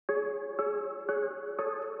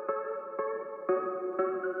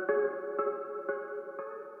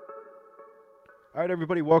All right,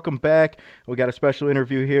 everybody, welcome back. We got a special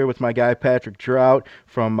interview here with my guy Patrick Drought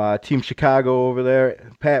from Team Chicago over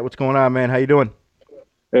there. Pat, what's going on, man? How you doing?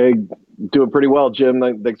 Hey, doing pretty well, Jim.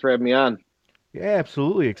 Thanks for having me on. Yeah,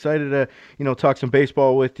 absolutely. Excited to talk some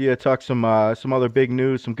baseball with you, talk some other big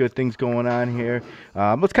news, some good things going on here.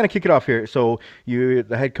 Let's kind of kick it off here. So you're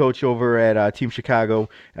the head coach over at Team Chicago.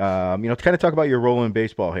 To kind of talk about your role in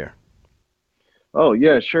baseball here. Oh,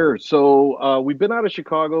 yeah, sure. So we've been out of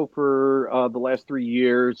Chicago for the last 3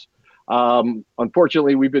 years.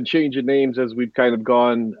 Unfortunately, we've been changing names as we've kind of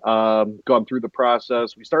gone through the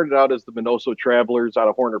process. We started out as the Minoso Travelers out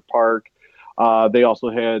of Horner Park. They also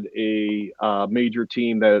had a major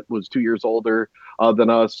team that was 2 years older than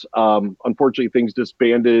us. Unfortunately, things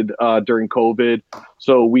disbanded during COVID,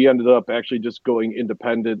 so we ended up actually just going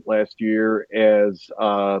independent last year as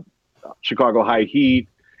Chicago High Heat,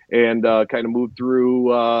 and kind of moved through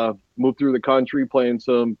the country playing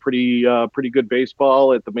some pretty good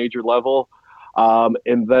baseball at the major level.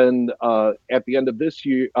 And then at the end of this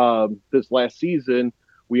last season,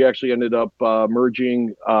 we actually ended up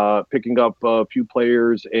merging, picking up a few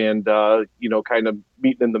players, and kind of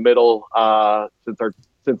meeting in the middle.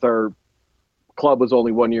 Since our club was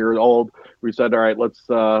only 1 year old, we said, all right,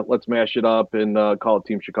 let's mash it up and call it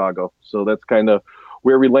Team Chicago. So that's kind of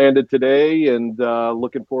where we landed today, and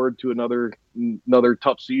looking forward to another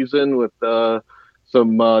tough season with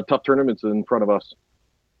some tough tournaments in front of us.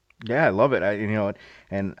 Yeah, I love it.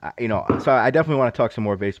 So I definitely want to talk some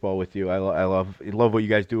more baseball with you. I love what you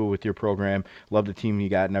guys do with your program. Love the team you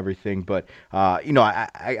got and everything. But I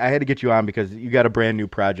had to get you on because you got a brand new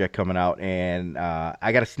project coming out, and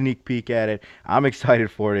I got a sneak peek at it. I'm excited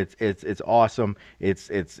for it. It's awesome. It's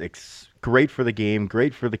great for the game,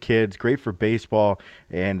 great for the kids, great for baseball,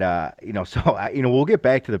 and we'll get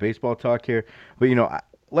back to the baseball talk here. But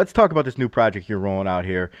let's talk about this new project you're rolling out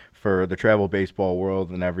here for the travel baseball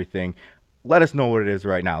world and everything. Let us know what it is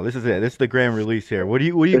right now. This is it. This is the grand release here. What do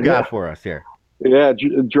you got Yeah, for us here? yeah.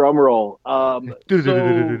 Drum roll.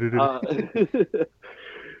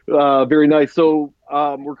 Very nice. So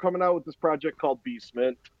we're coming out with this project called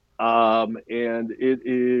Beastment, and it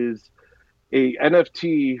is a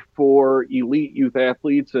NFT for elite youth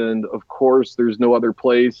athletes. And of course, there's no other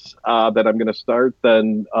place that I'm going to start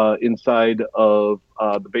than inside of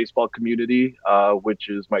the baseball community, which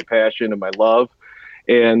is my passion and my love.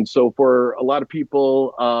 And so, for a lot of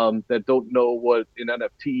people that don't know what an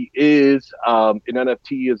NFT is, an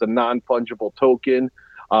NFT is a non fungible token.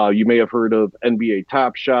 You may have heard of NBA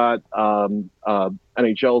Top Shot.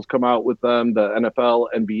 NHL's come out with them, the NFL,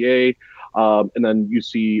 NBA, and then you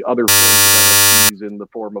see other forms of NFTs in the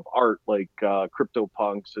form of art like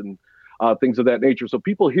CryptoPunks and things of that nature. So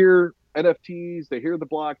people hear NFTs, they hear the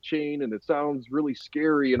blockchain, and it sounds really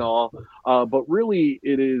scary and all, but really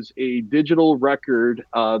it is a digital record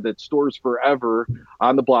that stores forever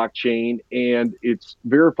on the blockchain, and it's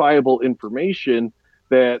verifiable information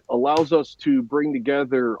that allows us to bring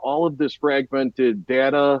together all of this fragmented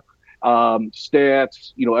data,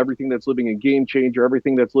 stats, everything that's living in Game Changer,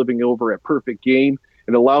 everything that's living over at Perfect Game.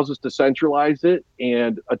 It allows us to centralize it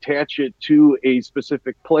and attach it to a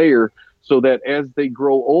specific player so that as they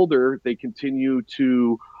grow older, they continue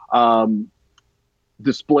to um,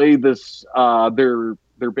 display their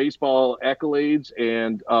baseball accolades,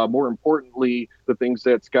 and more importantly, the things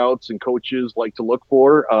that scouts and coaches like to look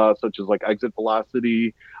for, such as like exit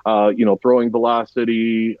velocity, throwing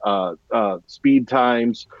velocity, speed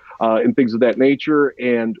times, and things of that nature.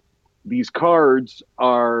 And these cards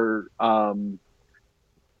are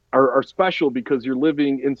special because you're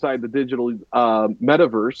living inside the digital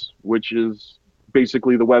metaverse, which is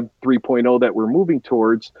basically the Web 3.0 that we're moving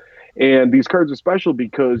towards. And these cards are special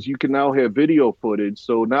because you can now have video footage.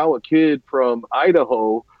 So now a kid from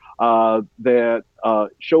Idaho that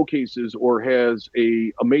showcases or has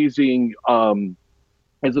an amazing arm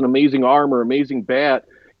or amazing bat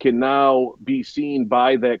can now be seen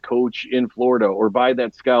by that coach in Florida or by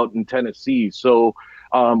that scout in Tennessee. So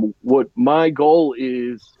what my goal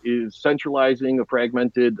is centralizing a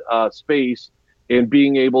fragmented space and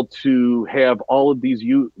being able to have all of these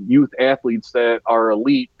youth athletes that are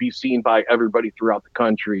elite be seen by everybody throughout the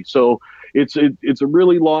country. So it's a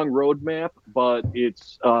really long roadmap, but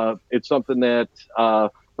it's something that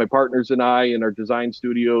my partners and I and our design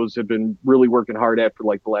studios have been really working hard at for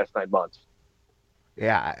like the last 9 months.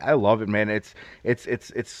 Yeah, I love it, man. It's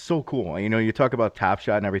so cool. You know, you talk about Top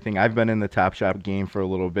Shot and everything. I've been in the Top Shot game for a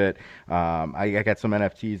little bit. I got some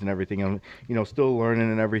NFTs and everything. I'm, still learning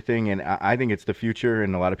and everything. And I think it's the future,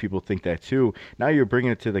 and a lot of people think that too. Now you're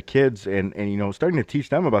bringing it to the kids, and starting to teach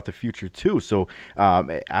them about the future too. So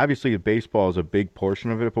obviously, baseball is a big portion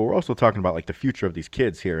of it, but we're also talking about like the future of these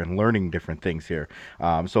kids here and learning different things here.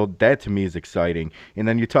 So that to me is exciting. And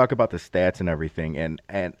then you talk about the stats and everything, and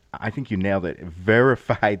I think you nailed it.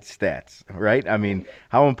 Verified stats, right? I mean,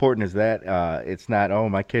 how important is that? It's not, oh,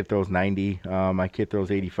 my kid throws 90, my kid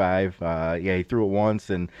throws 85. Yeah, he threw it once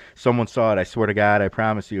and someone saw it. I swear to God, I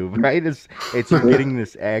promise you, right? It's you're getting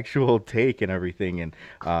this actual take and everything, and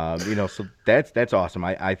so that's awesome.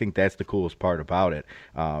 I think that's the coolest part about it.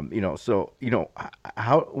 So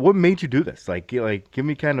how what made you do this? Like give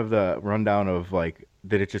me kind of the rundown of like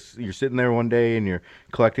did it just you're sitting there one day and you're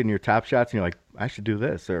collecting your top shots and you're like, I should do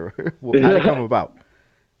this, or how'd it come about?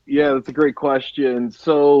 Yeah, that's a great question.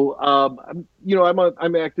 So,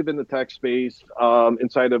 I'm active in the tech space.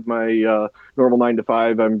 Inside of my normal 9 to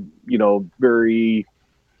 5, I'm very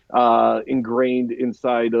ingrained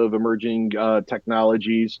inside of emerging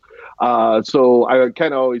technologies. So I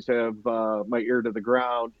kind of always have my ear to the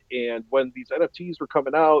ground. And when these NFTs were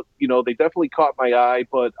coming out, they definitely caught my eye.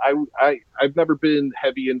 But I've never been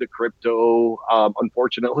heavy into crypto,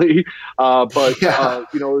 unfortunately. But Yeah,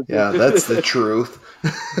 yeah, that's the truth.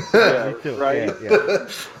 yeah, Me too. right. Yeah, yeah.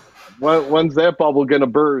 When's that bubble gonna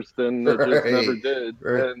burst? And it just never Right, did.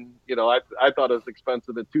 right. And I thought it was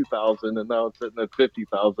expensive at 2,000, and now it's sitting at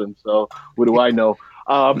 50,000. So what do I know?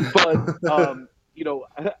 But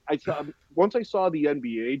I saw once I saw the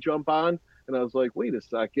NBA jump on, and I was like, wait a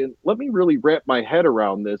second, let me really wrap my head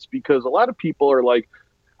around this because a lot of people are like,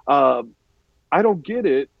 um, I don't get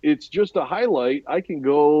it. It's just a highlight. I can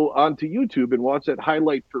go onto YouTube and watch that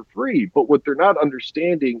highlight for free. But what they're not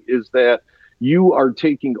understanding is that you are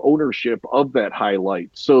taking ownership of that highlight.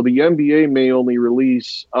 So the NBA may only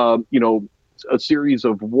release, a series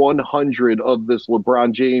of 100 of this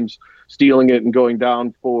LeBron James stealing it and going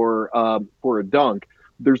down for a dunk.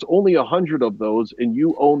 There's only 100 of those, and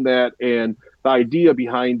you own that. And the idea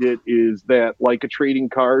behind it is that, like a trading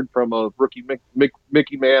card from a rookie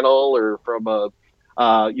Mickey Mantle or from a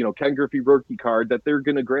Ken Griffey rookie card, that they're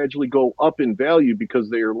going to gradually go up in value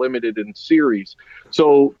because they are limited in series.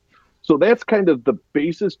 So, so that's kind of the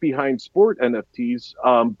basis behind sport NFTs.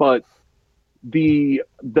 But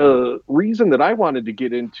the reason that I wanted to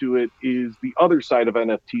get into it is the other side of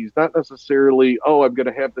NFTs, not necessarily, oh, I'm going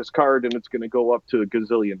to have this card and it's going to go up to a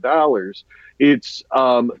gazillion dollars. It's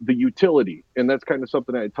the utility. And that's kind of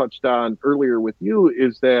something I touched on earlier with you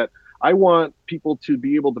is that I want people to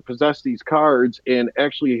be able to possess these cards and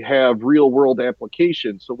actually have real world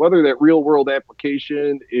applications. So whether that real world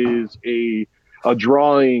application is a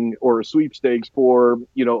drawing or a sweepstakes for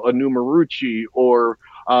a new Marucci, or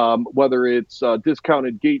whether it's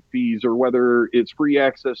discounted gate fees, or whether it's free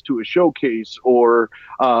access to a showcase, or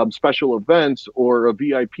special events, or a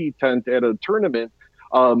VIP tent at a tournament.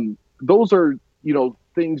 Those are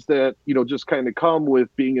things that just kind of come with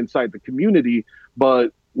being inside the community.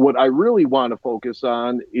 But what I really want to focus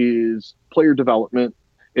on is player development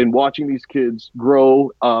and watching these kids grow.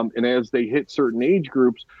 And as they hit certain age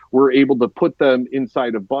groups, we're able to put them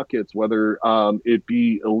inside of buckets, whether it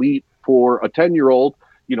be elite for a 10-year-old,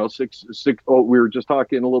 oh, we were just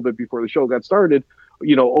talking a little bit before the show got started,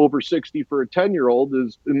 over 60 for a 10-year-old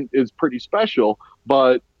is pretty special,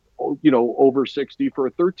 but over 60 for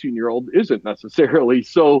a 13-year-old isn't necessarily.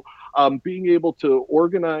 So being able to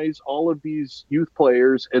organize all of these youth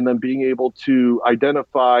players and then being able to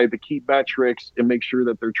identify the key metrics and make sure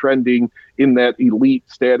that they're trending in that elite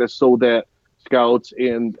status so that scouts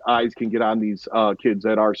and eyes can get on these kids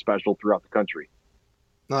that are special throughout the country.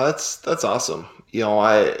 No, that's awesome.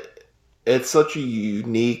 It's such a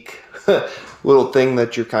unique little thing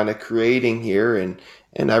that you're kind of creating here, and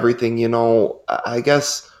everything. I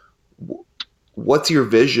guess what's your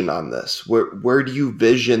vision on this? Where do you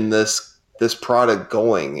vision this product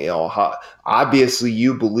going? Obviously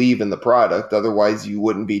you believe in the product, otherwise you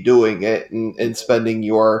wouldn't be doing it and spending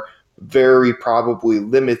your very probably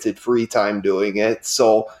limited free time doing it.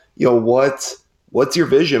 So, what's your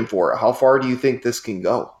vision for it? How far do you think this can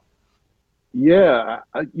go? Yeah,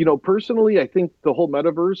 personally, I think the whole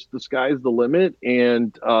metaverse, the sky's the limit,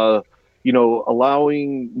 and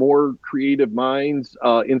allowing more creative minds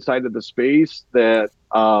inside of the space that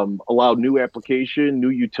allow new application, new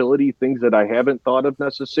utility, things that I haven't thought of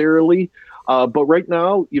necessarily. But right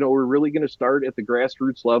now, we're really going to start at the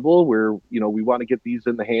grassroots level, where we want to get these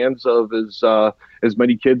in the hands of as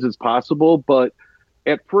many kids as possible. But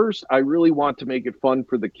at first, I really want to make it fun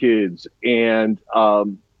for the kids. And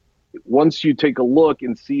once you take a look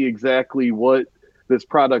and see exactly what this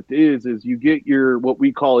product is you get your what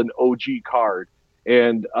we call an OG card.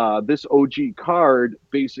 And this OG card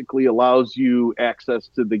basically allows you access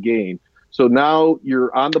to the game. So now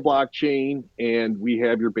you're on the blockchain, and we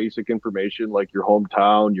have your basic information like your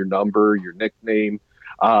hometown, your number, your nickname,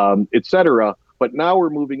 etc. But now we're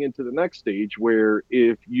moving into the next stage where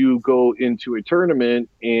if you go into a tournament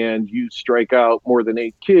and you strike out more than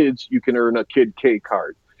 8 kids, you can earn a Kid K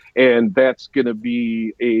card. And that's going to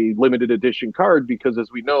be a limited edition card because,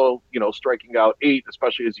 as we know, striking out 8,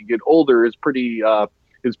 especially as you get older, is pretty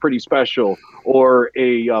special. Or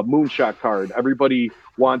a moonshot card. Everybody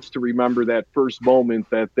wants to remember that first moment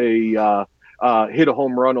that they hit a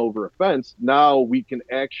home run over a fence. Now we can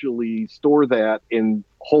actually store that and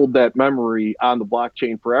hold that memory on the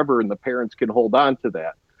blockchain forever, and the parents can hold on to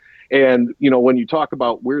that. And when you talk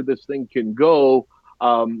about where this thing can go,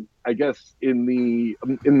 I guess in the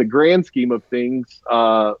grand scheme of things,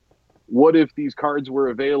 what if these cards were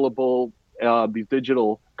available? These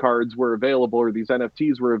digital cards were available, or these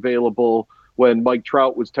NFTs were available when Mike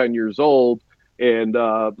Trout was 10 years old, and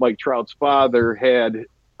Mike Trout's father had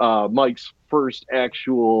Mike's first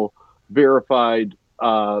actual verified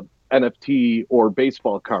NFT or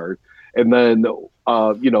baseball card. And then,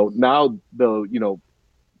 now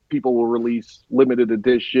people will release limited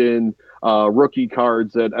edition rookie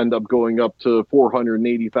cards that end up going up to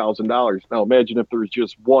 $480,000. Now, imagine if there's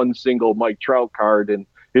just one single Mike Trout card and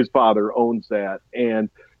his father owns that. And,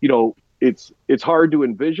 it's hard to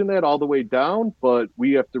envision that all the way down, but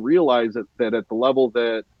we have to realize that at the level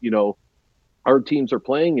that, our teams are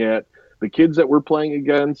playing at, the kids that we're playing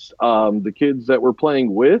against, the kids that we're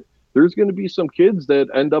playing with, there's going to be some kids that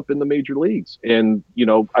end up in the major leagues. And,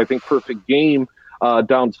 I think Perfect Game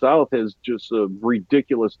down south has just a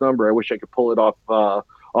ridiculous number. I wish I could pull it off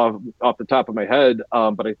the top of my head,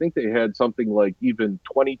 but I think they had something like even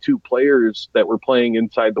 22 players that were playing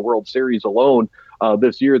inside the World Series alone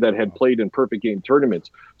this year that had played in Perfect Game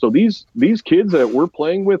tournaments. So these kids that we're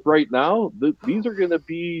playing with right now, these are going to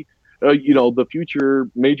be the future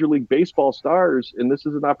Major League Baseball stars, and this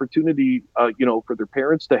is an opportunity, for their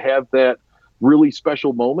parents to have that really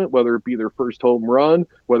special moment, whether it be their first home run,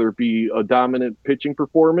 whether it be a dominant pitching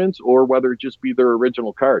performance, or whether it just be their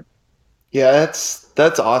original card. Yeah,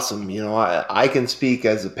 that's awesome. I can speak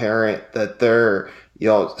as a parent that their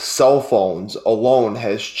cell phones alone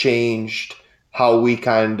has changed how we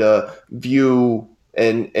kind of view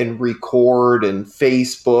and record and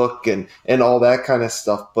Facebook and all that kind of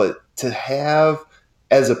stuff. But to have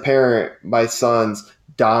as a parent my son's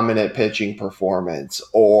dominant pitching performance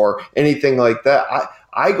or anything like that,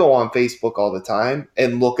 I go on Facebook all the time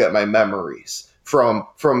and look at my memories from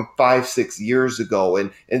 5-6 years ago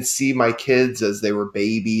and see my kids as they were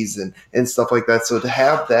babies and stuff like that. So to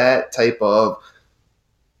have that type of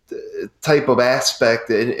aspect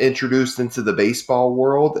introduced into the baseball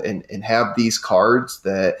world and have these cards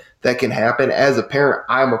that can happen, as a parent,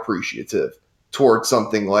 I'm appreciative towards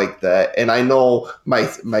something like that. And I know my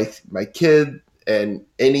kid and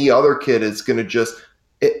any other kid is going to just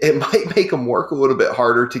it might make them work a little bit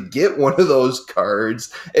harder to get one of those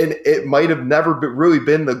cards. And it might have never really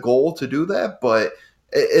been the goal to do that, but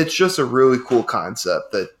it's just a really cool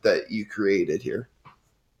concept that you created here.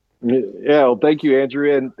 Yeah, well, thank you,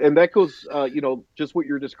 Andrew. And that goes, just what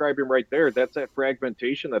you're describing right there. That's that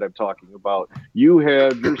fragmentation that I'm talking about. You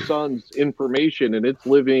have your son's information, and it's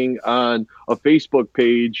living on a Facebook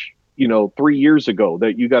page, 3 years ago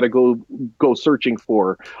that you got to go searching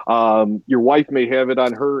for. Your wife may have it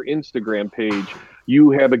on her Instagram page.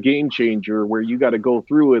 You have a Game Changer where you got to go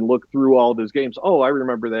through and look through all of his games. Oh, I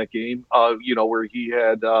remember that game. Where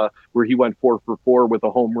he went 4 for 4 with a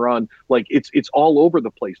home run. Like it's all over the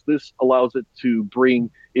place. This allows it to bring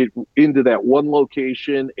it into that one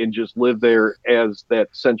location and just live there as that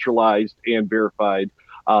centralized and verified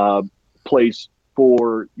place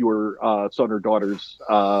for your son or daughter's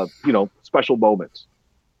special moments.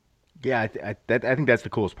 Yeah, I think that's the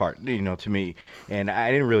coolest part, to me. And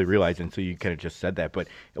I didn't really realize it until you kind of just said that. But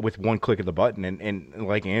with one click of the button, and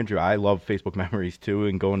like Andrew, I love Facebook memories too,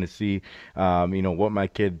 and going to see, what my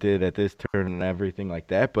kid did at this turn and everything like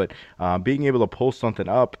that. But being able to pull something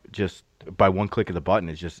up just by one click of the button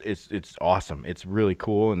is just it's awesome. It's really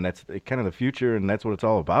cool, and that's kind of the future, and that's what it's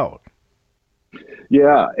all about.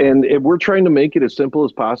 Yeah, and we're trying to make it as simple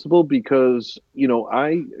as possible because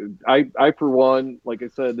I for one, like I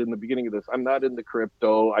said in the beginning of this, I'm not into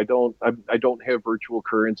crypto. I don't have virtual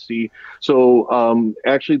currency. So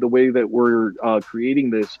actually, the way that we're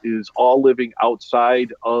creating this is all living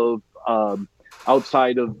outside of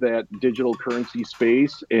outside of that digital currency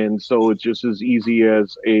space. And so it's just as easy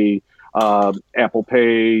as a Apple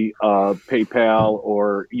Pay, PayPal,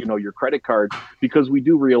 or, your credit card, because we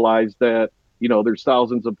do realize that, there's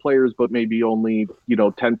thousands of players, but maybe only,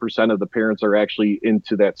 10% of the parents are actually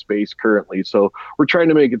into that space currently. So we're trying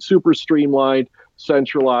to make it super streamlined,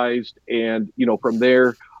 centralized, and, from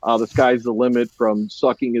there, the sky's the limit, from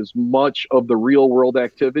sucking as much of the real world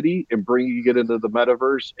activity and bringing it into the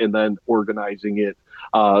metaverse, and then organizing it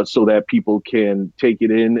so that people can take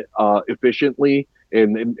it in efficiently,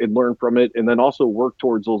 and learn from it, and then also work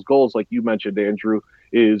towards those goals. Like you mentioned, Andrew,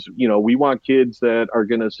 is, we want kids that are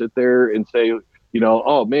going to sit there and say,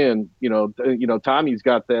 oh man, Tommy's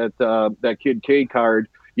got that Kid K card.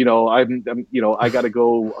 I got to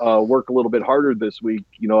go work a little bit harder this week.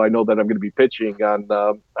 I know that I'm going to be pitching on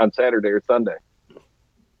Saturday or Sunday.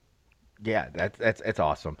 Yeah, that's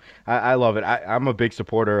awesome. I love it. I'm a big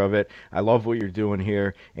supporter of it. I love what you're doing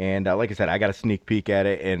here, and like I said, I got a sneak peek at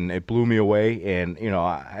it, and it blew me away. And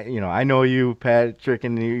I know you, Patrick,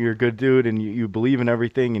 and you're a good dude, and you believe in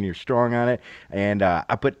everything, and you're strong on it. And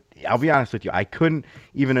but I'll be honest with you, I couldn't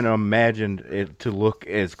even imagine it to look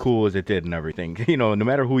as cool as it did and everything. No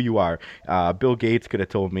matter who you are, Bill Gates could have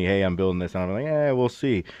told me, "Hey, I'm building this," and I'm like, "Yeah, we'll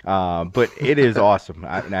see." But it is awesome.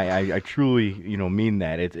 I truly, mean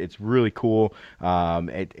that. It's really cool.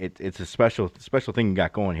 It's a special thing you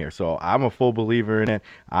got going here. So I'm a full believer in it.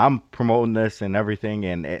 I'm promoting this and everything,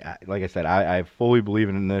 and like I said, I fully believe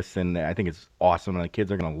in this, and I think it's awesome, and the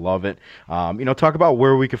kids are gonna love it. Talk about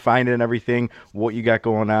where we can find it and everything, what you got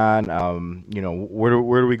going on.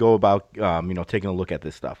 Where do we go about taking a look at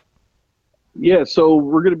this stuff? Yeah, so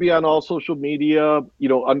we're going to be on all social media,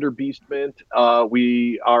 under Beastmint.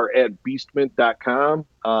 We are at beastmint.com,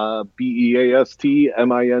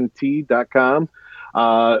 beastmint.com.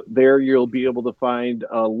 There you'll be able to find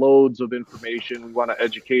loads of information. We want to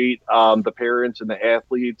educate the parents and the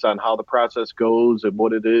athletes on how the process goes and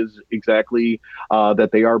what it is exactly that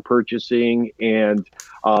they are purchasing, and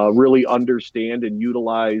really understand and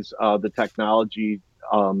utilize the technology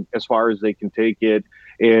as far as they can take it.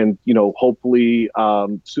 And, hopefully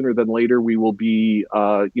sooner than later, we will be,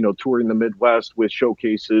 touring the Midwest with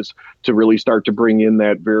showcases to really start to bring in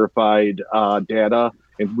that verified data,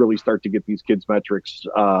 and really start to get these kids' metrics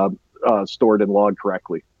stored and logged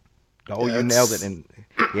correctly. Oh, you nailed it. And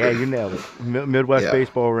yeah, you nailed it. Midwest Yeah.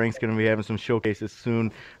 Baseball Rank's going to be having some showcases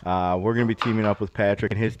soon. We're going to be teaming up with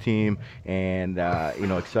Patrick and his team, and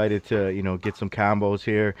excited to get some combos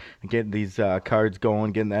here and getting these cards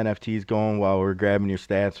going, getting the NFTs going while we're grabbing your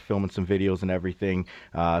stats, filming some videos and everything.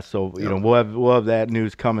 So we'll have that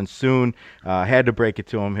news coming soon. Had to break it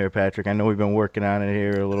to him here, Patrick. I know we've been working on it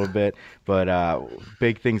here a little bit, but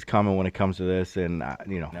big things coming when it comes to this. And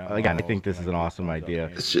again, I think this is an awesome idea.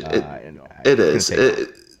 It is.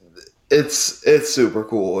 It's super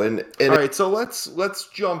cool. And all right, so let's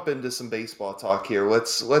jump into some baseball talk here.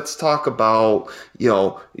 Let's talk about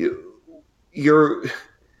your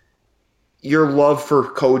love for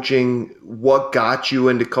coaching. What got you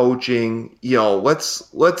into coaching? Let's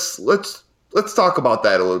talk about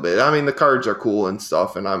that a little bit. I mean, the cards are cool and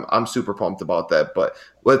stuff, and I'm super pumped about that. But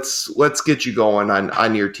let's get you going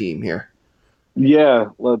on your team here.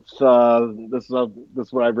 Yeah, let's. This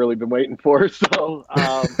is what I've really been waiting for. So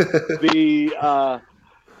the I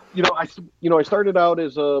started out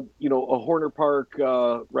as a Horner Park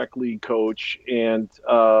rec league coach, and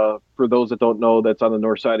for those that don't know, that's on the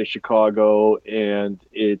north side of Chicago, and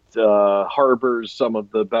it harbors some of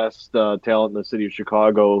the best talent in the city of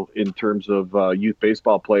Chicago in terms of youth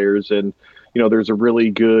baseball players. And there's a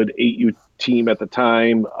really good 8U team at the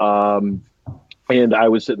time. And I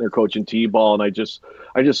was sitting there coaching T-ball, and I just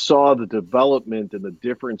saw the development and the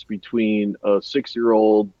difference between a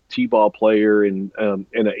 6-year-old T-ball player and an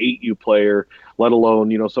 8U player, let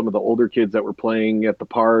alone some of the older kids that were playing at the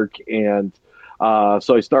park. And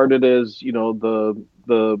so I started as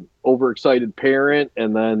the overexcited parent,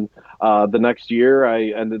 and then the next year I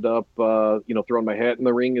ended up throwing my hat in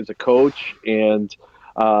the ring as a coach. And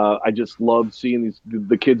I just loved seeing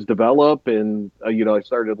the kids develop, and I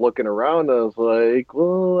started looking around. I was like,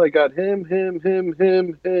 well, I got him.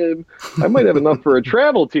 I might have enough for a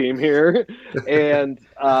travel team here, and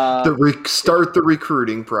Start the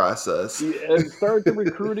recruiting process. start the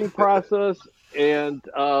recruiting process. And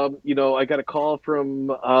I got a call from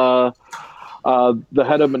the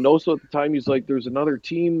head of Minoso at the time. He's like, "There's another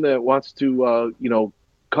team that wants to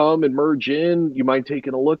come and merge in. You mind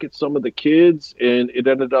taking a look at some of the kids?" And it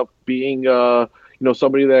ended up being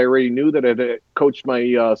somebody that I already knew that had coached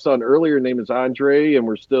my son earlier. Name is Andre, and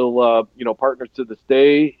we're still partners to this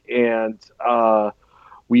day. And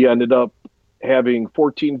we ended up having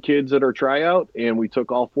 14 kids at our tryout, and we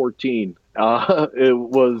took all 14. It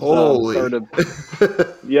was the start Holy. of,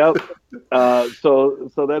 yep. So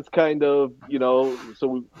that's kind of,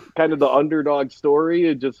 kind of the underdog story,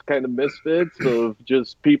 and just kind of misfits of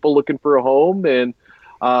just people looking for a home. And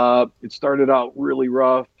it started out really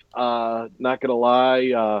rough. Not gonna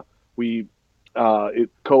lie, we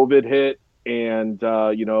COVID hit, and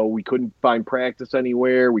we couldn't find practice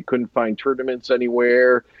anywhere. We couldn't find tournaments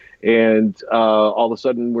anywhere. And all of a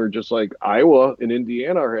sudden, we're just like, Iowa and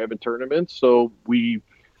Indiana are having tournaments, so we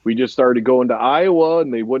just started going to Iowa,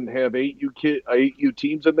 and they wouldn't have 8U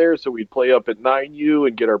teams in there, so we'd play up at 9U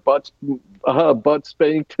and get our butts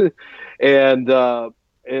spanked, and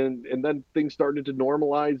and then things started to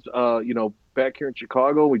normalize. Back here in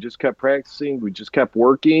Chicago, we just kept practicing, we just kept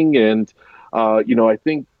working, and I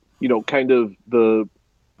think kind of the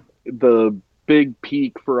big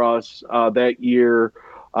peak for us that year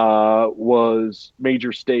was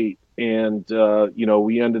Major State, and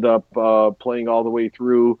we ended up playing all the way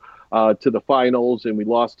through to the finals, and we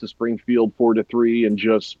lost to Springfield 4-3, and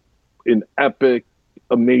just an epic,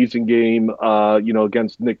 amazing game,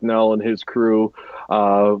 against Nick Nell and his crew.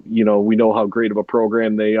 We know how great of a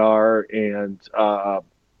program they are, and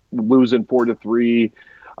losing 4-3.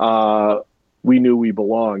 We knew we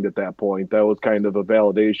belonged at that point. That was kind of a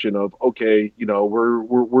validation of, okay,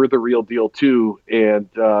 we're the real deal too. And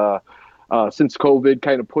since COVID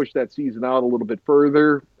kind of pushed that season out a little bit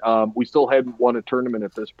further, we still hadn't won a tournament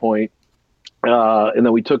at this point. And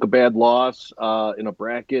then we took a bad loss in a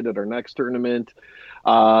bracket at our next tournament,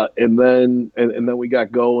 and then we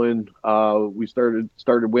got going. We started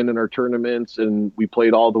winning our tournaments, and we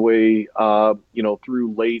played all the way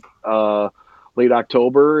through late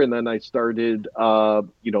October, and then I started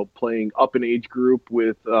playing up an age group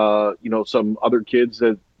with some other kids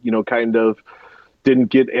that kind of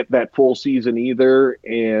didn't get at that full season either,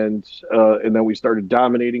 and then we started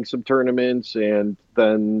dominating some tournaments, and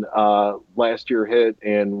then last year hit,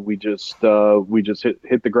 and we just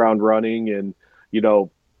hit the ground running, and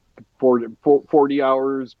 40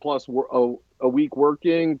 hours plus a week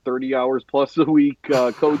working, 30 hours plus a week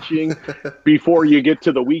coaching before you get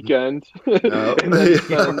to the weekend, and then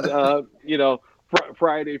spend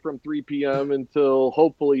Friday from 3 p.m. until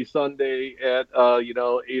hopefully Sunday at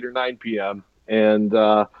 8 or 9 p.m. And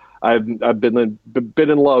I've been in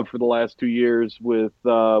love for the last 2 years with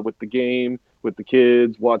the game, with the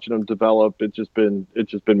kids, watching them develop. It's just been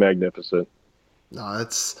magnificent. No,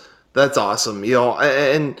 that's awesome.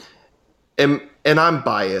 And I'm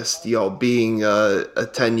biased, being a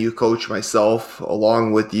 10U coach myself,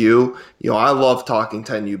 along with you. I love talking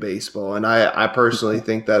 10U baseball, and I personally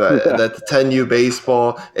think that that the 10U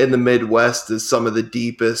baseball in the Midwest is some of the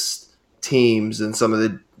deepest teams and some of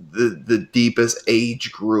the deepest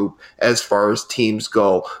age group as far as teams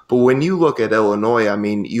go. But when you look at Illinois, I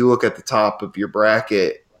mean, you look at the top of your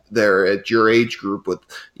bracket there at your age group with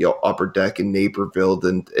Upper Deck and Naperville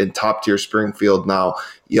and top tier Springfield now.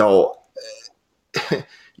 You're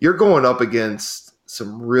going up against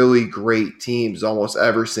some really great teams almost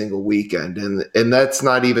every single weekend, and that's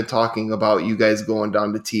not even talking about you guys going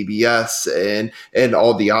down to TBS and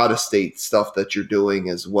all the out of state stuff that you're doing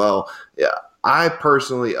as well. Yeah, I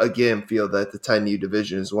personally again feel that the 10U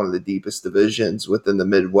division is one of the deepest divisions within the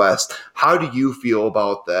Midwest. How do you feel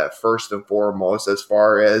about that first and foremost, as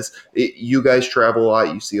far as you guys travel a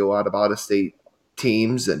lot, you see a lot of out of state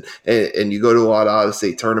teams, and you go to a lot of out of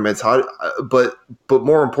state tournaments. But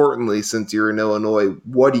more importantly, since you're in Illinois,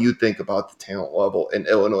 what do you think about the talent level in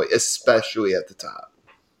Illinois, especially at the top?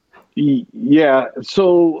 Yeah,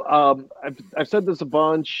 so I've said this a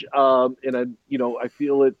bunch, and I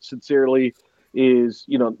feel it sincerely. Is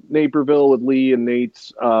Naperville with Lee and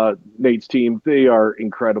Nate's team? They are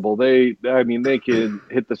incredible. They can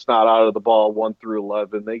hit the snot out of the ball 1 through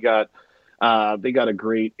 11. They got a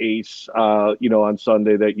great ace, on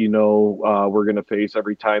Sunday that we're going to face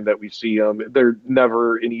every time that we see them. They're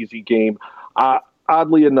never an easy game.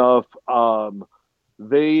 Oddly enough,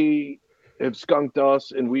 they have skunked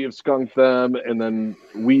us, and we have skunked them, and then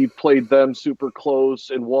we played them super close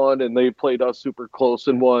and won, and they played us super close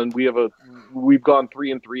and won. We've gone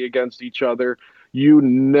 3-3 against each other. You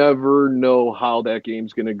never know how that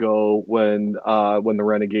game's going to go when the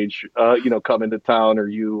Renegades come into town, or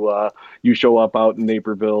you show up out in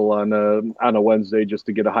Naperville on a Wednesday just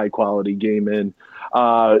to get a high quality game in.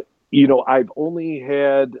 I've only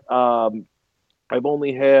had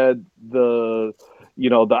the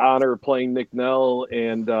honor of playing Nick Nell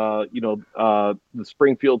and the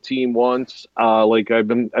Springfield team once. Like I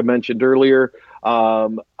mentioned earlier,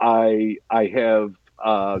 I have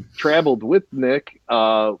traveled with Nick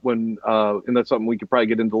and that's something we could probably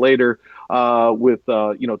get into later. With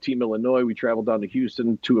Team Illinois, we traveled down to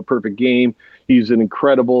Houston to a perfect game. He's an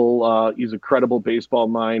incredible baseball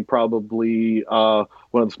mind, probably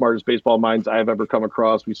one of the smartest baseball minds I've ever come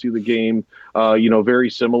across. We see the game, very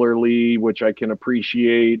similarly, which I can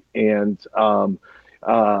appreciate. And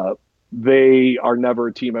they are never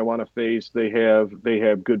a team I want to face. They have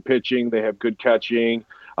good pitching. They have good catching.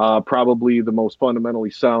 Probably the most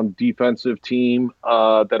fundamentally sound defensive team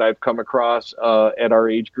that I've come across at our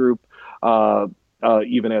age group.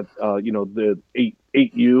 Even at the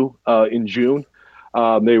 8U in June,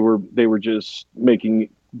 they were just making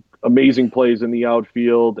amazing plays in the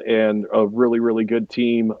outfield and a really, really good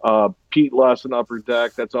team. Pete Less Upper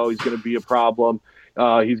Deck, that's always going to be a problem.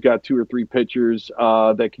 He's got 2 or 3 pitchers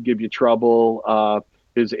that can give you trouble.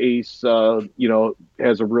 His ace,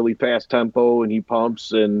 has a really fast tempo and he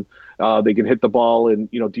pumps and they can hit the ball. And,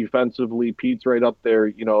 defensively, Pete's right up there.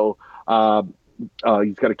 He's got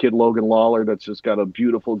a kid, Logan Lawler, that's just got a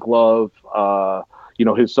beautiful glove.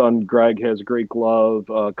 His son, Greg, has a great glove,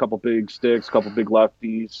 a couple big sticks, a couple big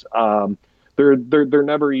lefties. They're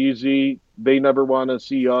never easy. They never want to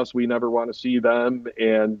see us. We never want to see them.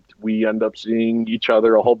 And we end up seeing each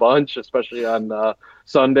other a whole bunch, especially on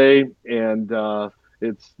Sunday. And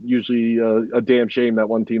it's usually a damn shame that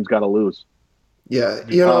one team's got to lose. Yeah.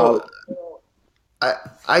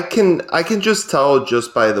 I can just tell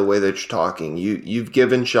just by the way that you're talking. You've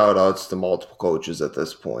given shout outs to multiple coaches at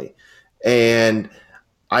this point. And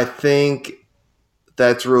I think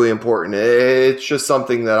that's really important. It's just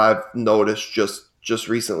something that I've noticed just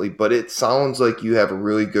recently, but it sounds like you have a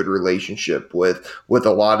really good relationship with a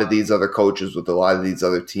lot of these other coaches, with a lot of these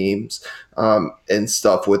other teams, and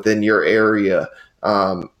stuff within your area,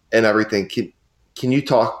 and everything. Can you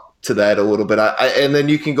talk to that a little bit? And then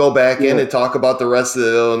you can go back in and talk about the rest of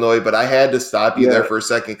Illinois, but I had to stop you there for a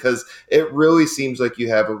second because it really seems like you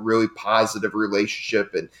have a really positive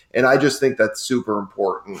relationship. And I just think that's super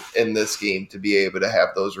important in this game to be able to have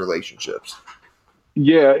those relationships.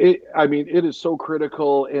 Yeah, it is so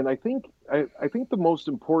critical. And I think the most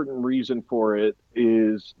important reason for it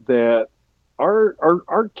is that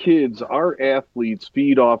our kids, our athletes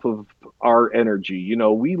feed off of our energy.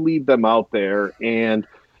 We leave them out there and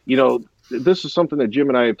this is something that Jim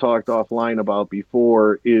and I have talked offline about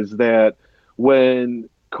before, is that when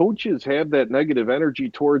coaches have that negative energy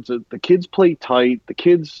towards it, the kids play tight. The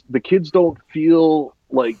kids don't feel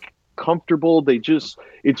like comfortable.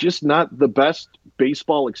 It's just not the best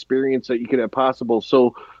baseball experience that you could have possible.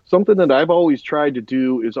 So something that I've always tried to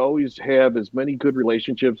do is always have as many good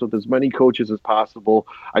relationships with as many coaches as possible.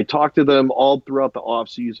 I talk to them all throughout the off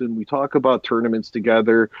season. We talk about tournaments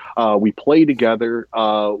together. We play together,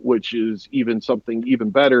 which is something even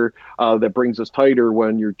better that brings us tighter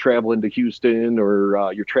when you're traveling to Houston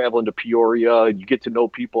or you're traveling to Peoria, and you get to know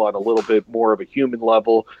people on a little bit more of a human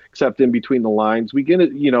level, except in between the lines. We get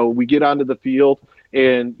onto the field.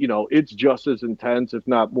 And, it's just as intense, if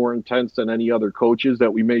not more intense than any other coaches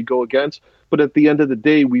that we may go against. But at the end of the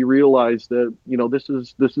day, we realize that, this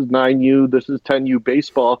is 9U, this is 10U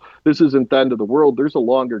baseball. This isn't the end of the world. There's a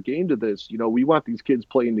longer game to this. We want these kids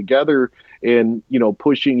playing together and,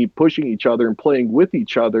 pushing each other and playing with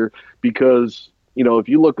each other because, if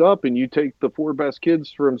you look up and you take the 4 best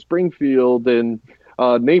kids from Springfield and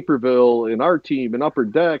Naperville and our team and Upper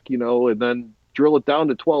Deck, and then drill it down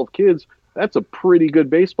to 12 kids, that's a pretty good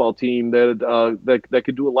baseball team that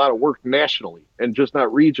could do a lot of work nationally and just not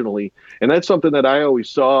regionally. And that's something that I always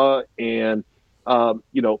saw. And,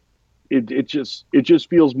 it just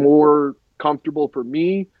feels more comfortable for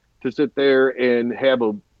me to sit there and have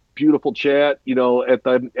a beautiful chat, at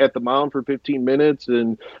the mound for 15 minutes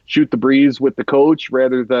and shoot the breeze with the coach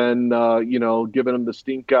rather than, giving him the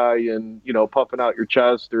stink eye and, puffing out your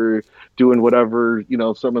chest or doing whatever,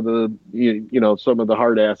 some of the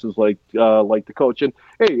hard asses like the coach. And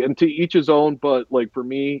hey, and to each his own, but like for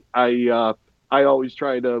me, I always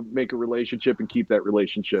try to make a relationship and keep that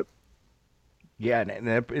relationship. Yeah, and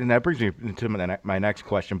that brings me to my next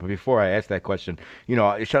question. But before I ask that question,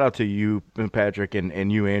 shout out to you, Patrick,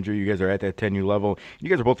 and you, Andrew. You guys are at that 10U level. You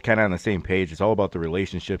guys are both kind of on the same page. It's all about the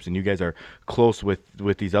relationships, and you guys are close with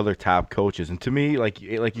these other top coaches. And to me, like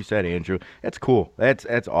you said, Andrew, that's cool.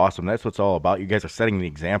 That's awesome. That's what it's all about. You guys are setting the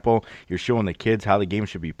example. You're showing the kids how the game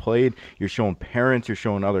should be played. You're showing parents. You're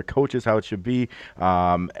showing other coaches how it should be.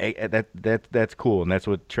 That's cool, and that's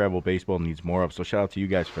what travel baseball needs more of. So shout out to you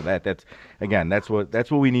guys for that. That's, again, that's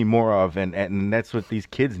what we need more of, and that's what these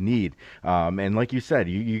kids need. And like you said,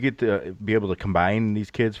 you get to be able to combine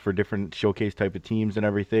these kids for different showcase type of teams and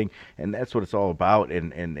everything, and that's what it's all about,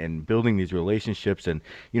 and building these relationships. And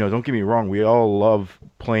don't get me wrong, we all love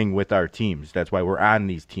playing with our teams. That's why we're on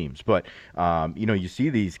these teams. But you see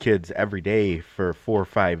these kids every day for 4 or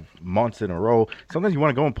 5 months in a row. Sometimes you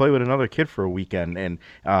want to go and play with another kid for a weekend and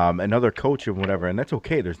another coach and whatever, and that's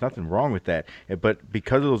okay. There's nothing wrong with that. But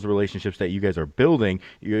because of those relationships that you guys are building,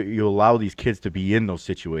 you allow these kids to be in those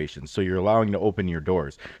situations. So you're allowing to open your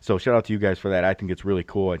doors. So shout out to you guys for that. I think it's really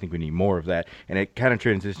cool. I think we need more of that. And it kind of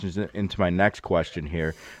transitions into my next question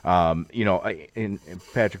here. And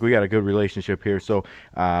Patrick, we got a good relationship here. So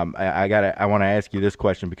I want to ask you this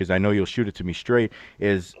question because I know you'll shoot it to me straight.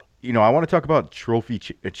 I want to talk about trophy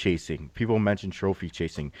chasing. People mention trophy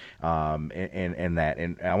chasing, and that,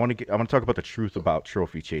 and I want to talk about the truth about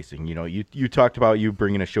trophy chasing. You talked about you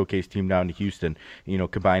bringing a showcase team down to Houston,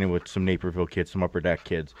 combining with some Naperville kids, some Upper Deck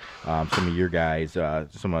kids, some of your guys,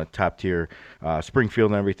 some top tier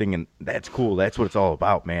Springfield and everything, and that's cool. That's what it's all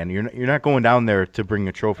about, man. You're not going down there to bring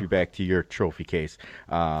a trophy back to your trophy case.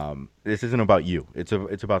 This isn't about you. It's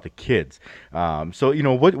about the kids. So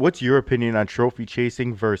what's your opinion on trophy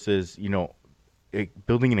chasing versus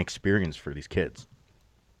building an experience for these kids?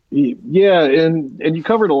 Yeah, and you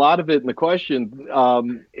covered a lot of it in the question.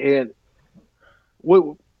 And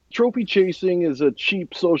what trophy chasing is a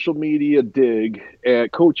cheap social media dig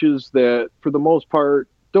at coaches that, for the most part,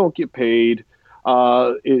 don't get paid.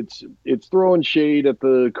 It's throwing shade at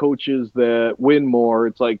the coaches that win more.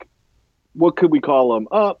 It's like, what could we call him?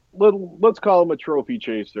 Let's call him a trophy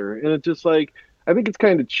chaser. And it's just like, I think it's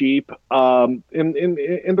kind of cheap. And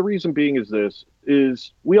the reason being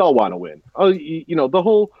is we all want to win.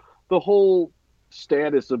 The whole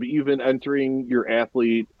status of even entering your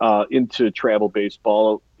athlete into travel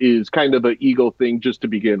baseball is kind of an ego thing just to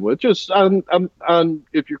begin with. Just on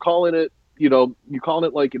if you're calling it, you're calling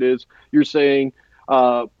it like it is. You're saying,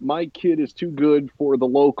 my kid is too good for the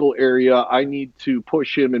local area. I need to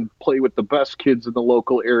push him and play with the best kids in the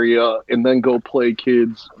local area and then go play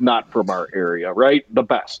kids not from our area, right? The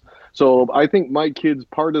best. So I think my kid's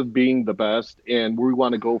part of being the best, and we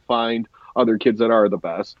want to go find other kids that are the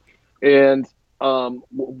best. And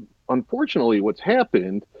unfortunately, what's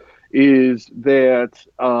happened is that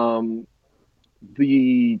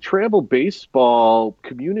the travel baseball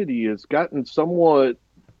community has gotten somewhat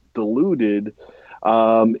diluted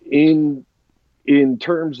in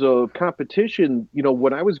terms of competition.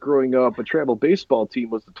 When I was growing up, a travel baseball team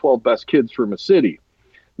was the 12 best kids from a city.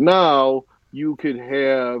 Now you could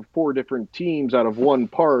have four different teams out of one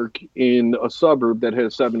park in a suburb that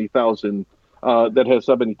has 70,000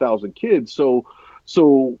 kids. So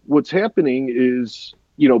what's happening is,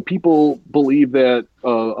 people believe that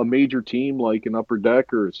a major team like an Upper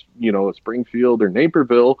Deck or, a Springfield or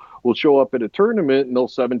Naperville will show up at a tournament and they'll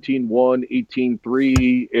 17-1,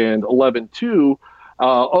 18-3, and 11-2.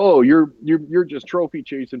 You're just trophy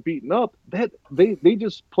chasing, beating up. That they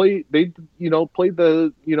just play played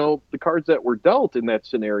the cards that were dealt in that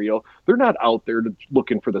scenario. They're not out there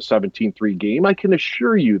looking for the 17-3 game. I can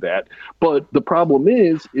assure you that. But the problem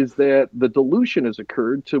is that the dilution has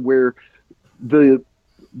occurred to where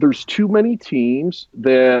there's too many teams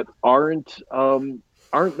that aren't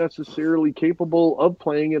necessarily capable of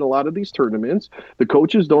playing in a lot of these tournaments. The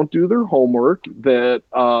coaches don't do their homework that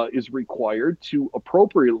is required to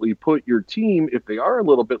appropriately put your team, if they are a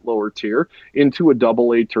little bit lower tier, into a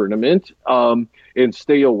AA tournament, and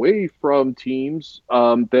stay away from teams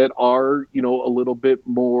that are, a little bit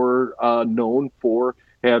more known for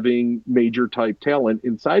having major type talent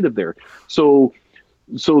inside of there.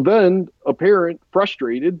 So then a parent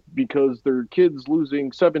frustrated because their kid's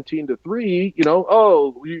losing 17-3,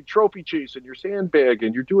 you trophy chasing, you're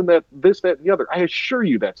sandbagging, you're doing that, this, that, and the other. I assure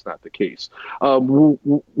you that's not the case.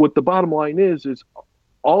 What the bottom line is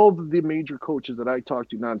all of the major coaches that I talk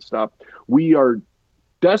to nonstop, we are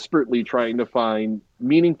desperately trying to find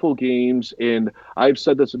meaningful games. And I've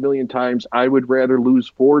said this a million times, I would rather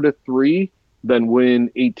lose 4-3 than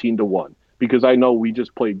win 18-1, because I know we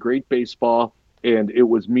just played great baseball and it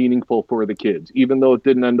was meaningful for the kids. Even though it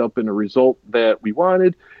didn't end up in a result that we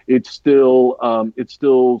wanted, it's still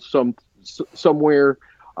somewhere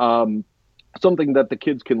something that the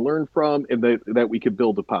kids can learn from and that we could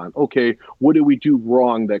build upon. Okay, what did we do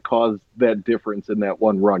wrong that caused that difference in that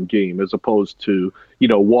one run game, as opposed to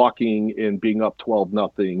walking and being up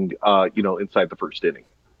 12-0 inside the first inning.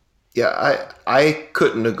 Yeah, I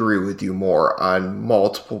couldn't agree with you more on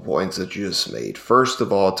multiple points that you just made. First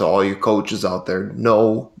of all, to all you coaches out there,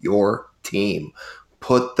 know your team.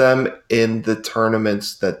 put them in the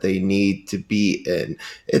tournaments that they need to be in.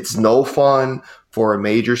 It's no fun for a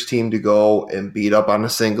majors team to go and beat up on a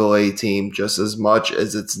single A team just as much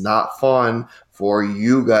as it's not fun for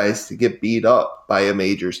you guys to get beat up by a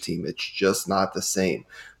majors team. It's just not the same.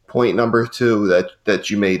 Point number two that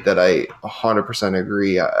you made that I 100%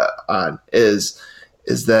 agree on is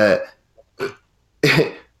that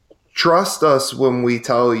trust us when we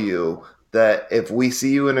tell you that if we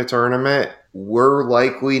see you in a tournament, we're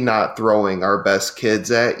likely not throwing our best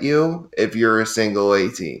kids at you if you're a single A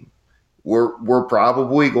team. We're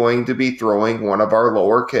probably going to be throwing one of our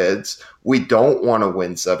lower kids. We don't want to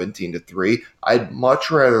win 17-3. I'd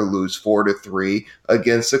much rather lose 4-3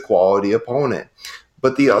 against a quality opponent.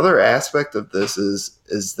 But the other aspect of this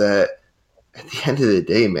is that at the end of the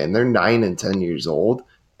day, man, they're 9 and 10 years old,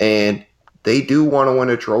 and they do want to win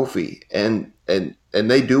a trophy, and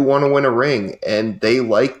they do want to win a ring, and they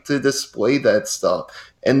like to display that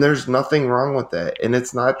stuff. And there's nothing wrong with that. And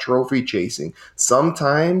it's not trophy chasing.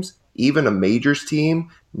 Sometimes even a majors team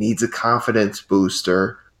needs a confidence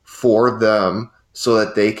booster for them so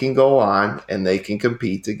that they can go on and they can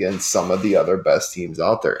compete against some of the other best teams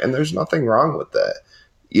out there. And there's nothing wrong with that.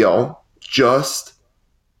 Just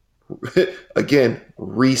again,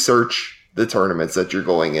 research the tournaments that you're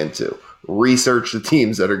going into. Research the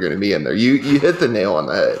teams that are going to be in there. You hit the nail on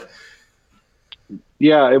the head.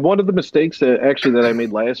 Yeah, and one of the mistakes that I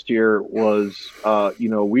made last year was,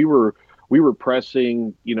 we were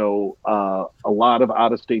pressing, a lot of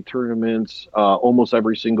out-of-state tournaments almost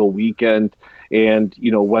every single weekend, and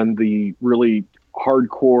when the really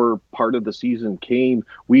hardcore part of the season came,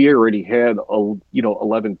 we already had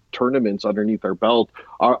 11 tournaments underneath our belt.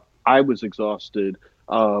 I was exhausted.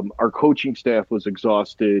 Our coaching staff was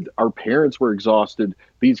exhausted. Our parents were exhausted.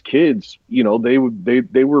 These kids, they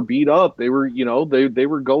were beat up. They were, they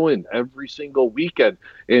were going every single weekend.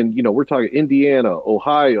 And, we're talking Indiana,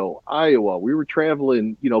 Ohio, Iowa. We were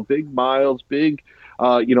traveling, big miles, big,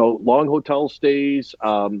 long hotel stays.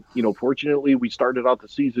 Fortunately, we started out the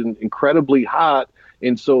season incredibly hot.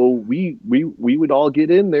 And so we would all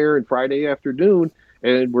get in there on Friday afternoon,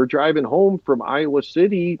 and we're driving home from Iowa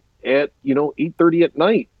City at 8:30 at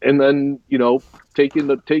night, and then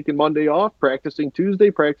taking Monday off, practicing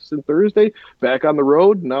Tuesday, practicing Thursday, back on the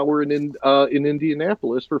road. Now we're in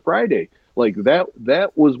Indianapolis for Friday. Like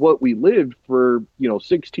that was what we lived for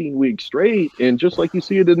 16 weeks straight. And just like you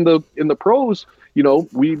see it in the pros,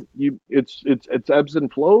 it's ebbs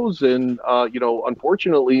and flows, and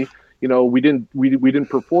unfortunately, we didn't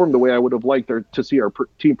perform the way I would have liked to see our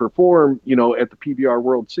team perform, at the PBR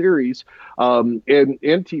World Series, and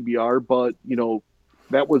TBR. But,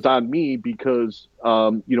 that was on me because,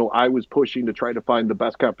 I was pushing to try to find the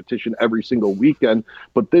best competition every single weekend.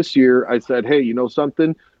 But this year I said, hey,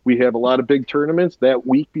 something, we have a lot of big tournaments that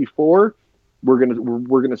week before. We're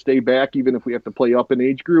gonna stay back, even if we have to play up an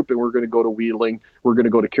age group, and we're gonna go to Wheeling. We're gonna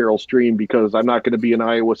go to Carroll Stream, because I'm not gonna be in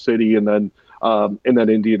Iowa City and then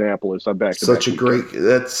Indianapolis. I'm back. That's such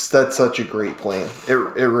a great plan. It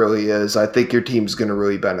really is. I think your team's going to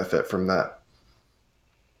really benefit from that.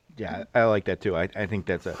 Yeah, I like that too. I think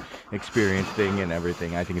that's a experience thing and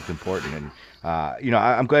everything. I think it's important, and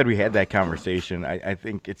I'm glad we had that conversation. I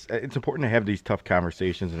think it's important to have these tough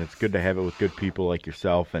conversations, and it's good to have it with good people like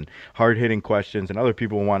yourself, and hard hitting questions, and other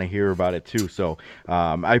people want to hear about it too. So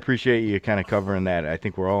I appreciate you kind of covering that. I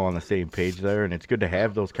think we're all on the same page there, and it's good to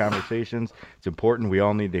have those conversations. It's important. We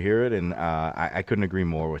all need to hear it, and I couldn't agree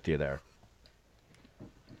more with you there.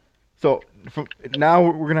 So now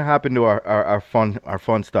we're gonna hop into our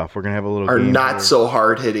fun stuff. We're gonna have a little game not here. So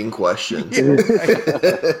hard hitting questions.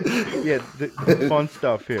 Yeah, the fun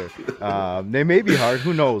stuff here. They may be hard,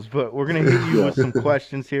 who knows? But we're gonna hit you with some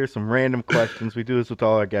questions here, some random questions. We do this with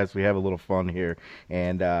all our guests. We have a little fun here,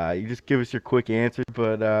 and you just give us your quick answer.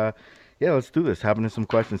 But yeah, let's do this. Hopping into some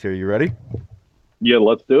questions here. You ready? Yeah,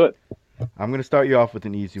 let's do it. I'm gonna start you off with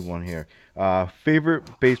an easy one here.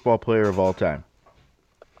 Favorite baseball player of all time?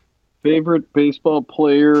 Favorite baseball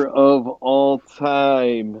player of all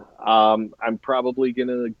time? I'm probably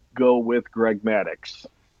gonna go with Greg Maddux.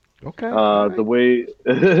 Okay.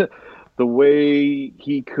 Right. The way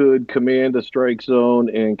he could command a strike zone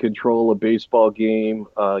and control a baseball game,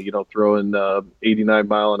 throwing 89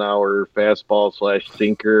 mile an hour fastball /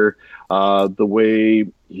 sinker, the way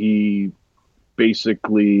he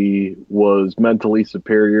basically was mentally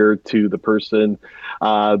superior to the person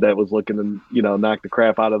that was looking to knock the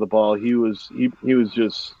crap out of the ball. He was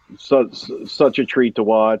just such a treat to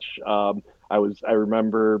watch. I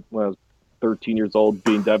remember when I was 13 years old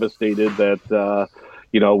being devastated that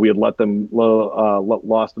we had lost them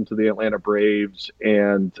to the Atlanta Braves,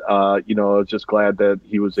 and I was just glad that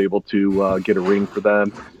he was able to get a ring for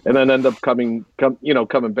them, and then end up coming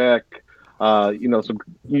back.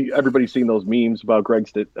 Everybody's seen those memes about Greg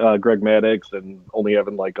Maddux and only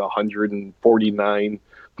having like 149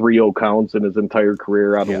 3-0 counts in his entire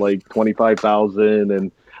career out of like 25,000,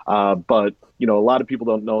 and but a lot of people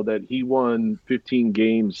don't know that he won 15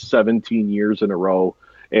 games 17 years in a row,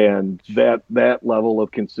 and that level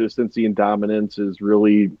of consistency and dominance is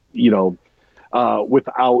really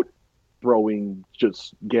without throwing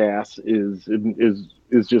just gas is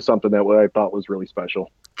just something that I thought was really special.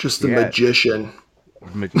 Just a magician.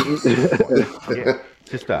 Yeah,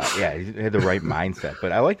 just he had the right mindset.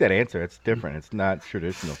 But I like that answer. It's different. It's not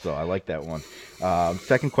traditional, so I like that one.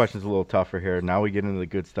 Second question is a little tougher here. Now we get into the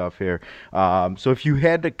good stuff here. So if you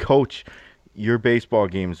had to coach your baseball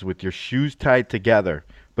games with your shoes tied together,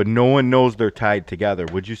 but no one knows they're tied together,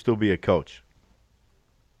 would you still be a coach?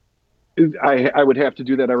 I would have to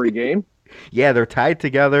do that every game. Yeah, they're tied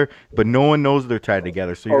together, but no one knows they're tied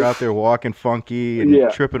together. So you're out there walking funky and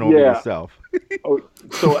tripping over yourself.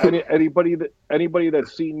 So anybody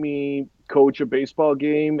that's seen me coach a baseball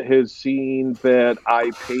game has seen that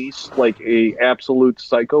I pace like a absolute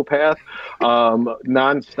psychopath,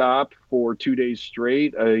 nonstop for 2 days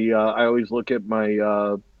straight. I always look at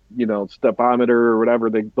my stepometer or whatever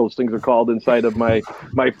those things are called inside of my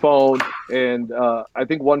phone. And I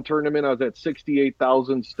think one tournament I was at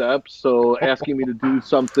 68,000 steps. So asking me to do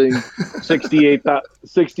something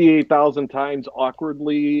 68,000 times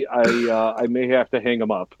awkwardly, I may have to hang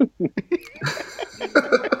them up.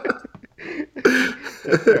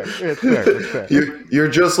 That's fair. You're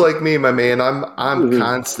just like me, my man. I'm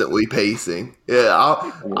constantly pacing.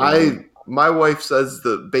 Yeah, my wife says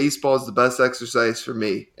that baseball is the best exercise for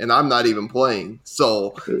me, and I'm not even playing.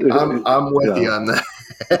 So I'm with you on that.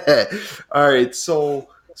 All right, so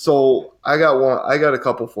I got a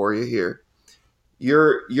couple for you here.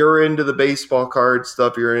 You're into the baseball card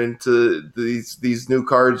stuff. You're into these new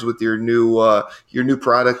cards with your new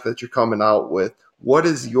product that you're coming out with. What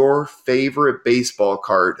is your favorite baseball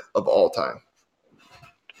card of all time?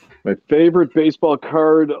 My favorite baseball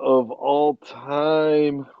card of all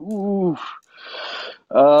time. Ooh.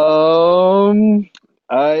 I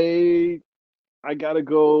gotta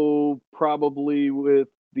go probably with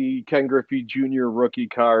the Ken Griffey Jr. rookie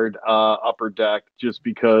card, Upper Deck, just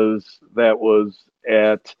because that was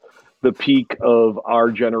at the peak of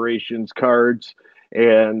our generation's cards,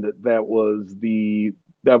 and that was the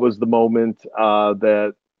moment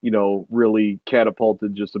that really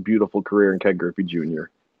catapulted just a beautiful career in Ken Griffey Jr.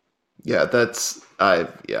 Yeah, that's a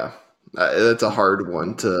hard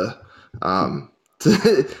one to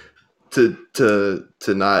to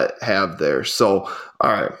to not have there. So,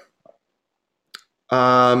 all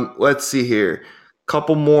right. Let's see here.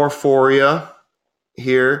 Couple more for you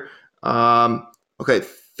here. Okay,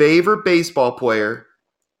 favorite baseball player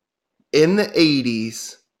in the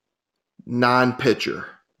 80s, non-pitcher.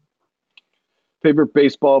 Favorite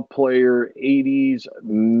baseball player, 80s,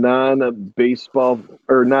 non-baseball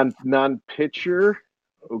or non-pitcher.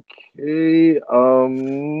 Okay.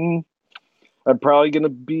 I'm probably going to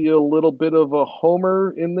be a little bit of a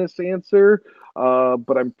homer in this answer,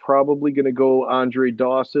 but I'm probably going to go Andre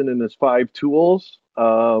Dawson and his five tools.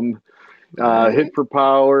 Hit for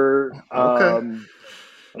power. Okay.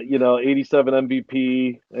 87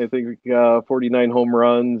 MVP. I think 49 home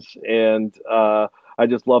runs, and I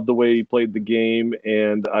just love the way he played the game,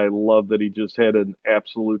 and I love that he just had an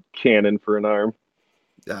absolute cannon for an arm.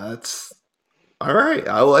 That's all right.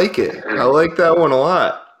 I like it. I like that one a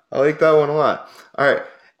lot. All right.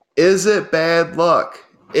 Is it bad luck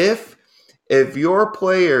if your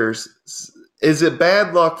players is it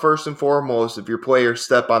bad luck first and foremost if your players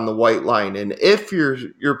step on the white line, and if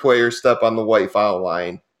your players step on the white foul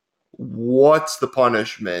line, what's the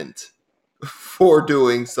punishment for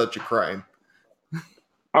doing such a crime?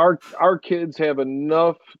 Our kids have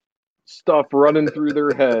enough stuff running through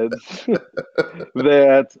their heads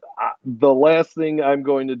that the last thing I'm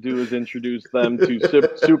going to do is introduce them to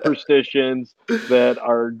superstitions that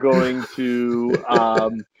are going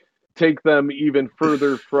to take them even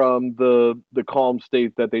further from the calm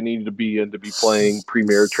state that they need to be in to be playing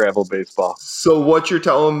premier travel baseball. So what you're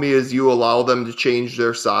telling me is you allow them to change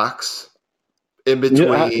their socks in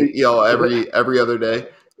between, every other day?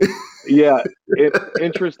 Yeah.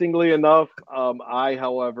 Interestingly enough, I,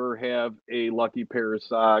 however, have a lucky pair of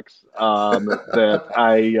socks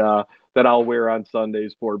that I'll wear on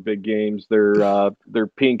Sundays for big games. They're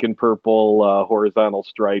pink and purple horizontal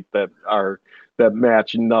stripe that that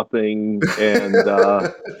match nothing, and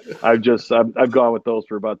I've gone with those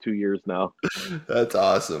for about 2 years now. That's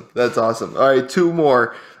awesome. That's awesome. All right, two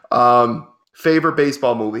more. Favorite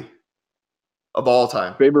baseball movie of all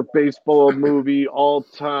time. Favorite baseball movie all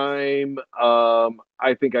time.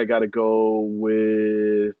 I think I got to go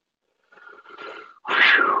with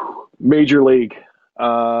Major League.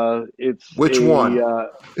 It's Which one?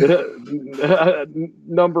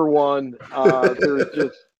 number one. There was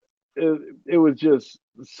just it was just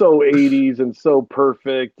so 80s and so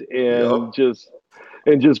perfect, Yep.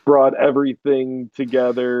 and just brought everything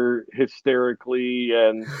together hysterically.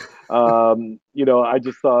 And I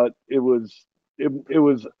just thought it was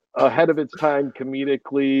ahead of its time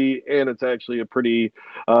comedically, and it's actually a pretty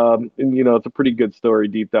and, it's a pretty good story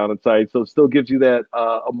deep down inside. So it still gives you that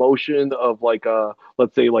emotion of like a,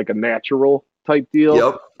 let's say, like a natural type deal,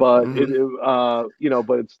 Yep. but Mhm.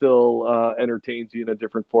 but it still entertains you in a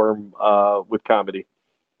different form with comedy.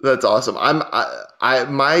 That's awesome.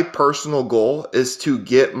 My personal goal is to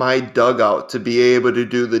get my dugout to be able to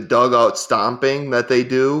do the dugout stomping that they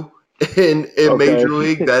do in Okay. Major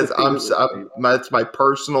League. That's my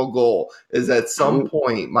personal goal. Is at some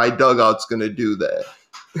point my dugout's going to do that.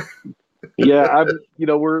 Yeah,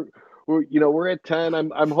 we're at 10.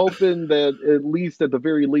 I'm hoping that at least at the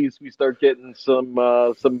very least we start getting some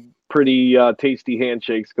pretty tasty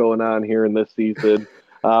handshakes going on here in this season,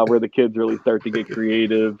 where the kids really start to get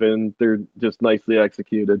creative and they're just nicely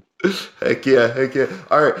executed. Heck yeah, heck yeah.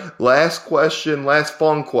 All right, last question, last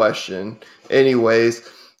fun question. Anyways,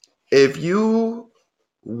 if you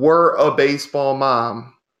were a baseball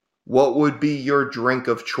mom, what would be your drink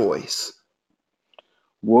of choice?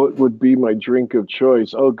 What would be my drink of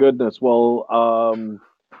choice? Oh goodness. Well,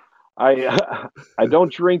 I I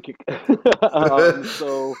don't drink,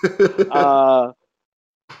 so uh,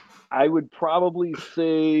 I would probably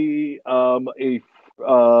say a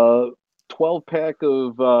 12 pack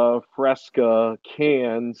of Fresca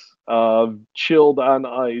cans, chilled on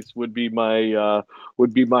ice, would be my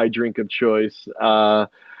drink of choice,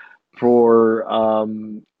 for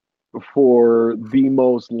the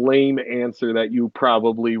most lame answer that you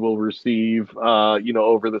probably will receive,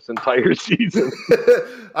 over this entire season.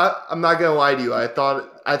 I'm not gonna lie to you. I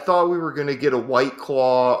thought we were gonna get a White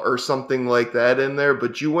Claw or something like that in there,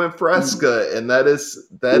 but you went Fresca, and that is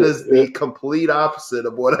the complete opposite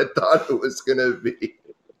of what I thought it was gonna be.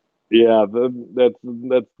 Yeah,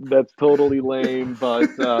 that's totally lame. But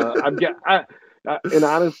and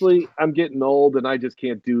honestly, I'm getting old, and I just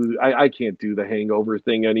I can't do the hangover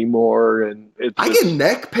thing anymore, and it's I get just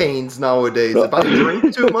neck pains nowadays. If I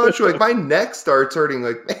drink too much, like my neck starts hurting.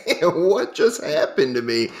 Like, man, what just happened to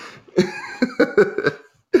me?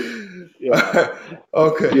 yeah, yeah.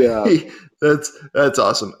 Okay, that's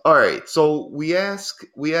awesome. All right, so we ask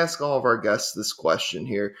all of our guests this question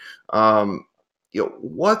here. Um,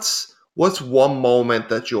 what's one moment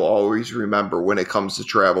that you'll always remember when it comes to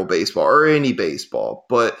travel baseball or any baseball?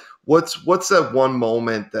 But what's that one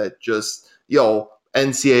moment that just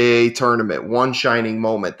NCAA tournament, one shining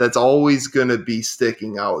moment that's always gonna be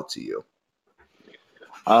sticking out to you?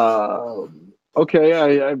 Okay,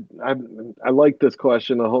 I like this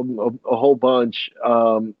question a whole bunch,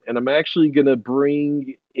 and I'm actually gonna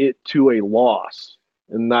bring it to a loss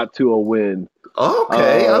and not to a win.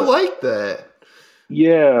 Okay, I Uh, like that.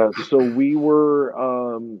 yeah, so we were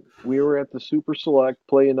at the Super Select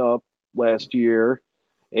playing up last year,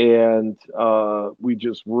 and we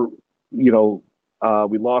just were, you know,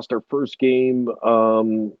 we lost our first game,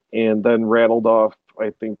 and then rattled off, I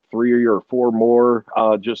think, three or four more,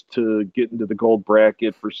 just to get into the gold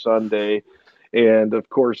bracket for Sunday. And of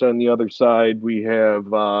course, on the other side, we have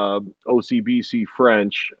OCBC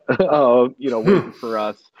French, waiting for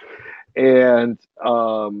us, and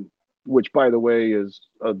which, by the way, is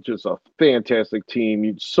just a fantastic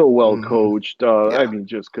team. So well Hmm. coached. I Yeah. mean,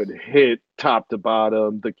 just could hit top to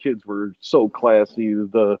bottom. The kids were so classy.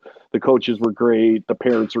 The coaches were great. The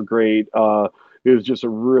parents were great. It was just a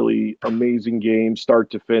really amazing game, start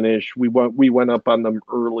to finish. We went up on them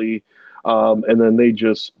early, and then they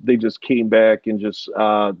just came back and just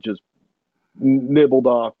nibbled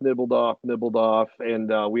off,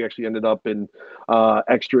 and we actually ended up in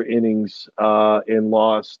extra innings, and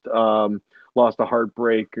lost a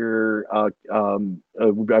heartbreaker. I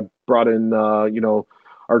brought in,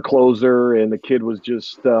 our closer, and the kid was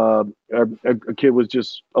just a kid was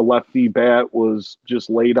just a lefty bat was just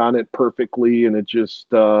laid on it perfectly, and it just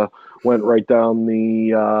went right down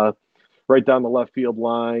the left field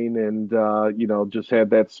line, and just had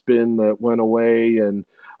that spin that went away. And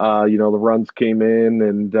The runs came in,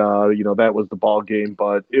 and that was the ball game.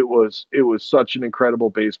 But it was such an incredible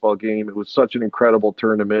baseball game. It was such an incredible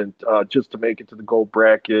tournament. Just to make it to the gold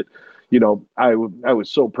bracket, I was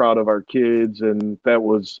so proud of our kids, and that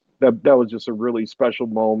was just a really special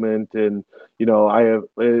moment. And I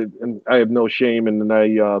have no shame, and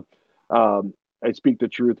I speak the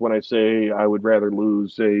truth when I say I would rather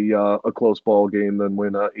lose a close ball game than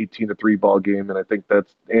win a 18-3 ball game, and I think that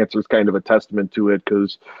answers kind of a testament to it,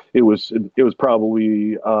 because it was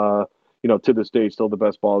probably to this day still the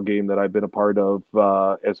best ball game that I've been a part of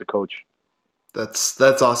as a coach. That's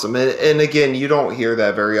awesome, and again, you don't hear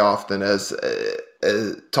that very often as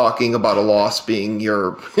talking about a loss being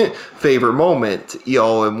your favorite moment,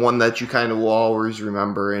 and one that you kind of will always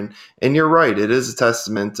remember. And you're right, it is a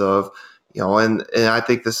testament of and I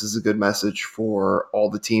think this is a good message for all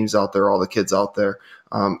the teams out there, all the kids out there.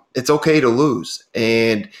 It's okay to lose,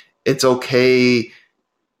 and it's okay.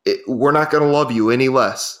 We're not going to love you any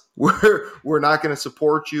less. We're not going to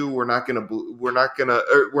support you. We're not going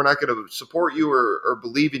to support you or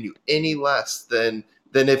believe in you any less than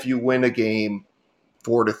if you win a game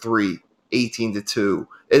 4-3, 18-2.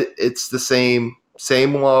 It's the same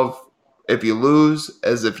love if you lose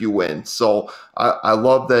as if you win. So I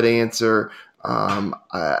love that answer.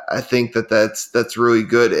 I think that's really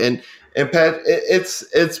good. And Pat,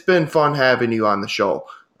 it's been fun having you on the show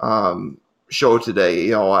today.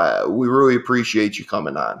 We really appreciate you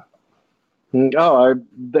coming on. Oh, I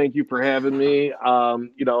thank you for having me.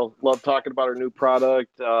 Love talking about our new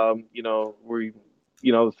product. The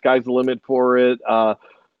sky's the limit for it.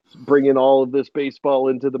 Bringing all of this baseball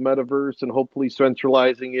into the metaverse and hopefully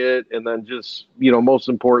centralizing it, and then just most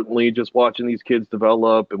importantly, just watching these kids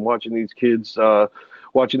develop and watching these kids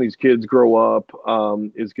grow up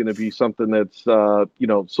is going to be something that's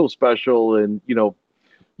so special. And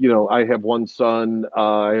I have one son.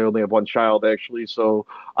 I only have one child, actually. So,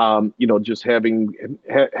 just having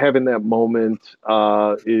that moment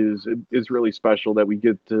is really special, that we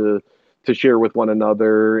get to share with one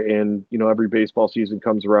another. And every baseball season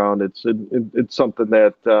comes around, it's something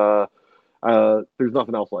that there's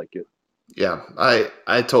nothing else like it. Yeah,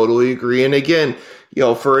 I totally agree. And again,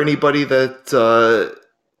 for anybody that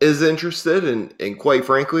is interested, and quite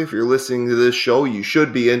frankly, if you're listening to this show, you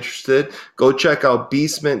should be interested. Go check out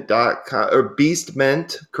beastment.com or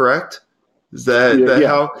Beastment, correct? Is that Yeah, that yeah.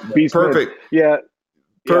 how Beastman. perfect? Yeah, yeah.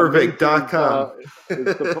 Perfect.com.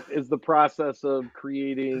 Is the process of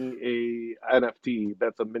creating a NFT.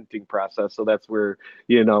 That's a minting process. So that's where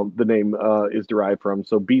the name is derived from.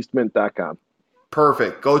 So beastmint.com.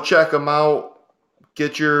 Perfect. Go check them out.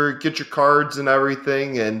 Get your cards and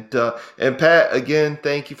everything. And Pat, again,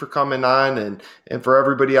 thank you for coming on, and for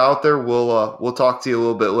everybody out there, we'll talk to you a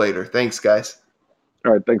little bit later. Thanks, guys.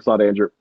 All right. Thanks a lot, Andrew.